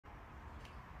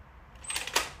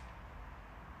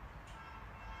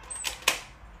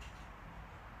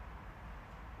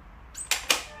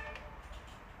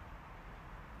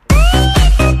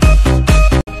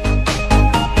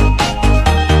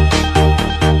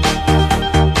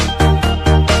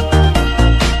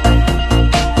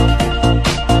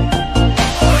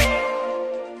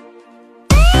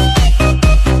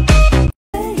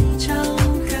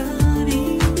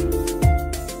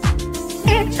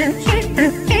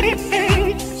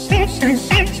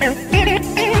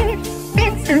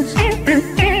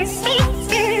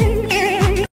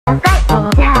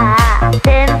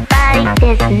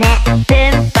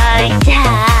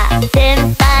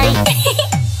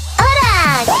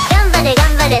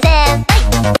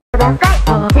ださい。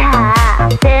じゃあ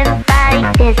先輩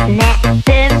ですね。先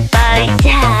輩じ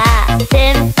ゃあ先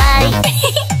輩。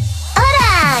ほら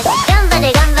頑張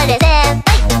れ頑張れ先輩。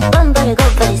頑張れ頑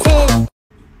張れ先輩。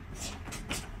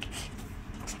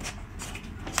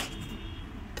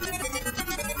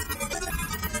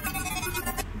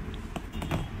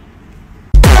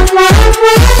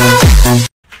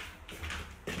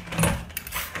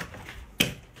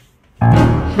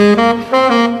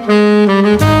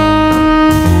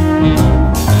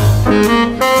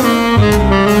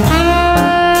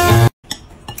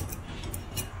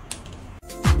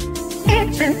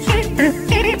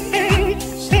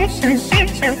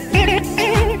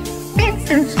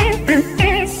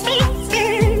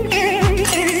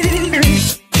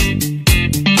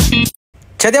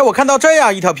前天我看到这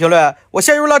样一条评论，我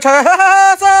陷入了沉思。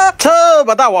这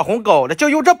么大网红狗的就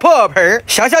用这破盆，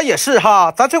想想也是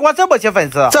哈，咱翠花这么些粉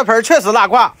丝，这盆确实拉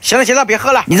胯。行了行了，别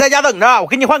喝了，你在家等着，我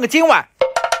给你换个金碗。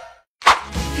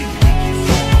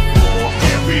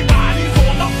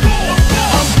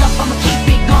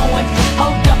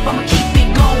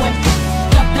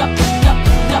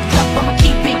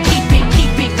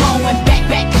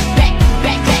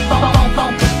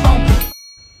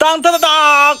当当当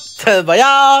当，怎么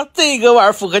样？这个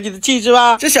碗符合你的气质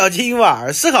吧？这小金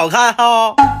碗是好看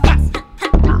哈。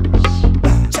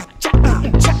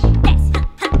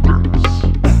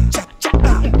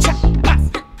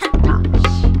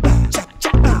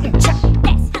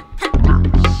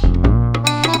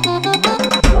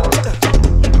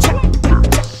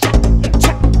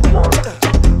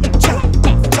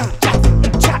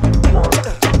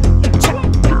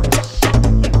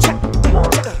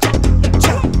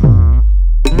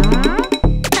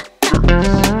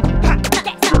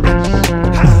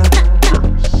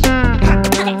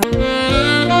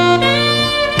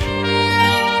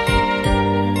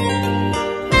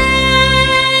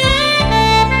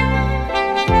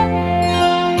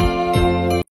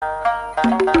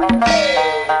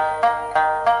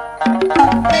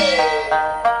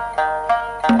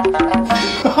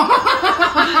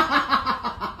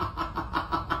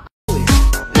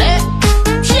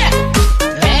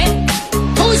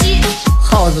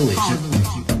耗子尾汁。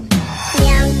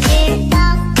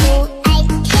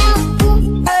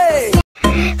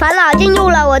烦恼进入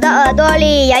了我的耳朵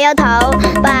里，摇摇头，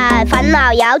把烦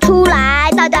恼摇出来。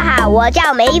大家好，我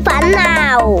叫没烦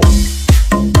恼。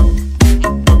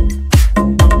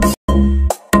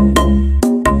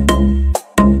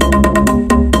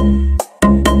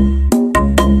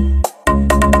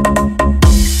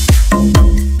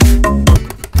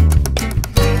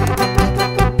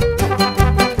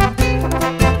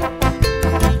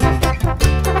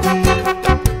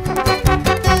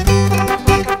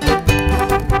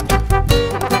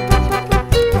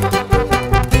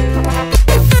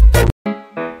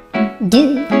do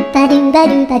ba do ba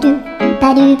do ba do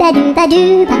ba do ba do ba do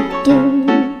ba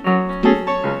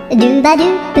do ba do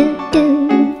boo do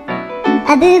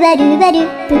a boo ba do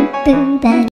boo boo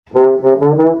ba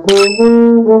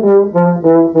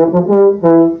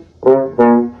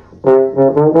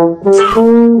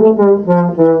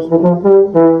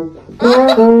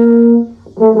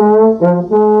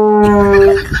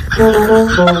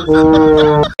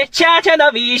浅浅的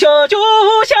微笑就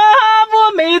像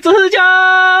我妹子家，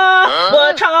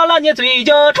我尝了你嘴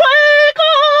角唇膏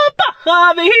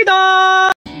把味道。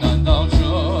难道这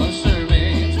是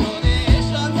为祝你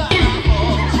生在红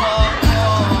烧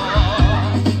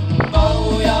肉？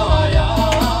摇啊摇，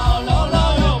搂搂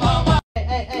又抱抱。哎，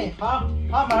好，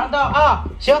马上到啊，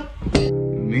行。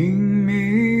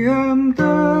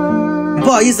不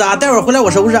好意思啊，待会儿回来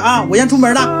我收拾啊，我先出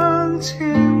门了。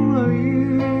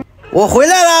我回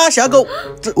来了，小狗。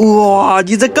哇，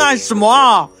你在干什么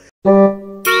啊？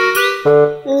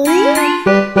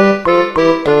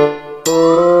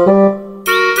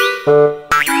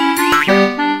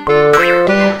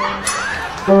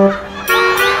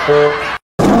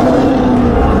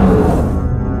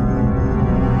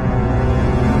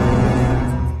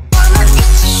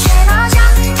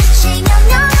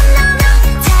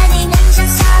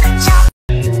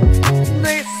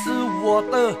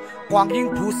观音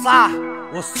菩萨，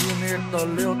我是你的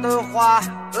刘德华。你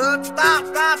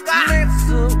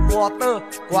是我的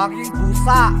观音菩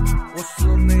萨，我是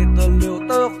你的刘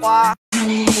德华。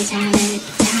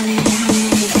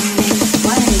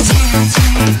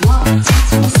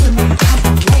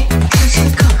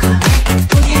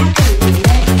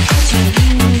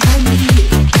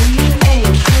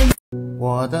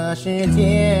我的世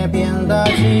界变得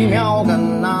奇妙，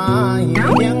更难以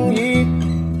言喻。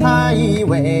还以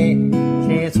为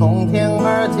是从天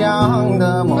而降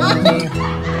的梦境，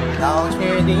到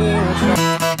确定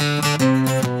是。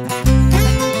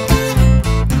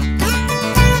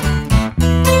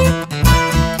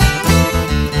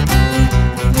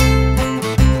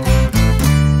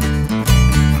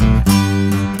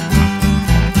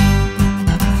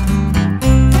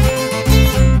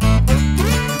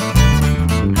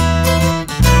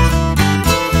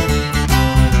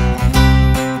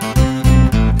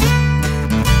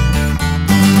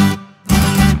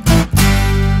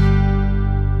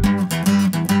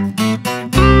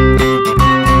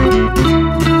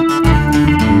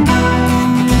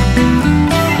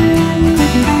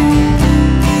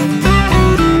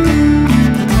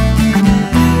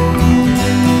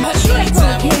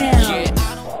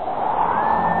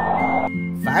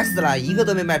了，一个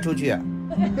都没卖出去。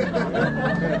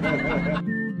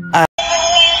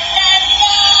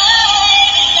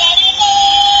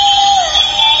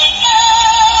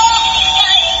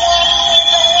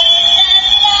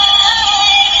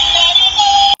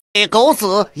给狗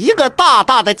子一个大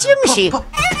大的惊喜！一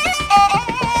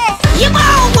报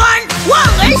官，忘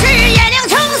恩是颜良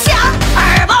丞相；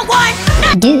二报官，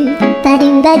嘟吧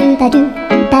嘟吧嘟吧嘟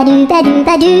吧嘟吧嘟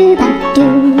吧嘟吧嘟。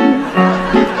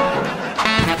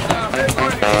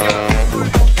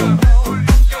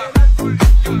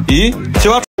咦，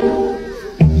青蛙。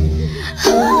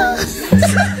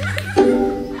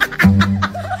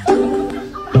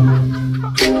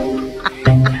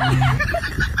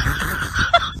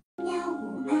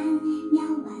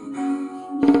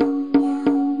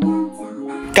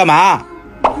干嘛？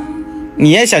你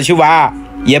也想去玩？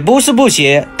也不是不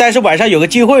行，但是晚上有个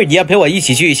聚会，你要陪我一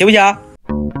起去，行不行？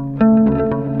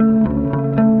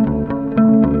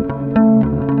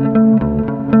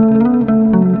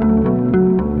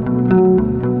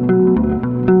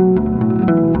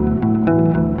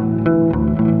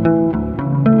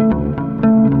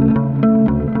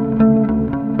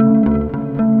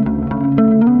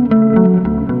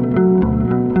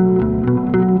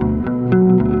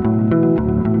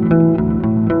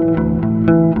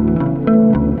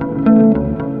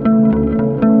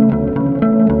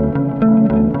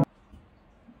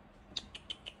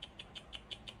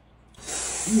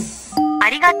あ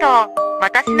りがとう。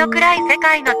私の暗い世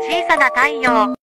界の小さな太陽。